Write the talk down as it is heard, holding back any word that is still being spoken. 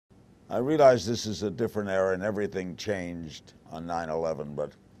I realize this is a different era and everything changed on 9/11,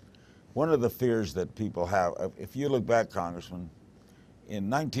 but one of the fears that people have, if you look back, Congressman, in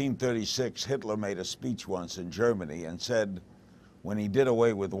 1936, Hitler made a speech once in Germany and said, when he did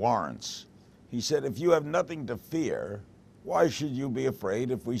away with warrants, he said, if you have nothing to fear, why should you be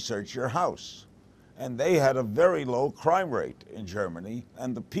afraid if we search your house? And they had a very low crime rate in Germany,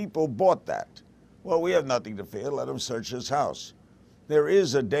 and the people bought that. Well, we have nothing to fear, let them search his house. There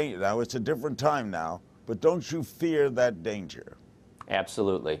is a danger now, it's a different time now, but don't you fear that danger?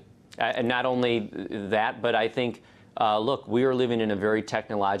 Absolutely. And not only that, but I think, look, we are living in a very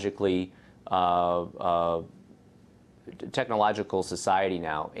technological society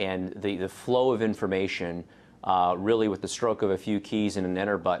now, and the flow of information, really with the stroke of a few keys and an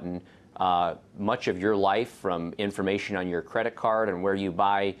enter button, much of your life, from information on your credit card and where you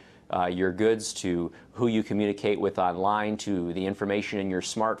buy your goods, to who you communicate with online, to the information in your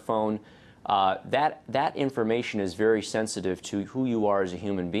smartphone, that information is very sensitive to who you are as a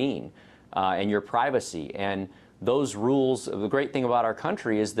human being and your privacy. And those rules, the great thing about our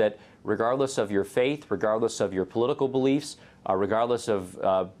country is that regardless of your faith, regardless of your political beliefs, regardless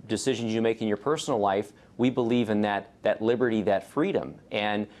of decisions you make in your personal life, we believe in that liberty, that freedom.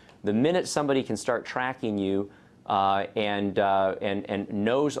 And the minute somebody can start tracking you and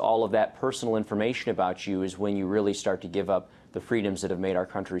knows all of that personal information about you is when you really start to give up the freedoms that have made our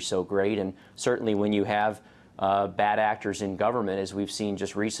country so great. And certainly when you have bad actors in government, as we've seen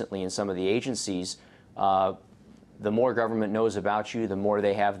just recently in some of the agencies, the more government knows about you, the more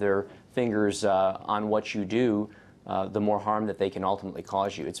they have their fingers on what you do, the more harm that they can ultimately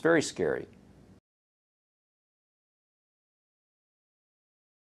cause you. It's very scary.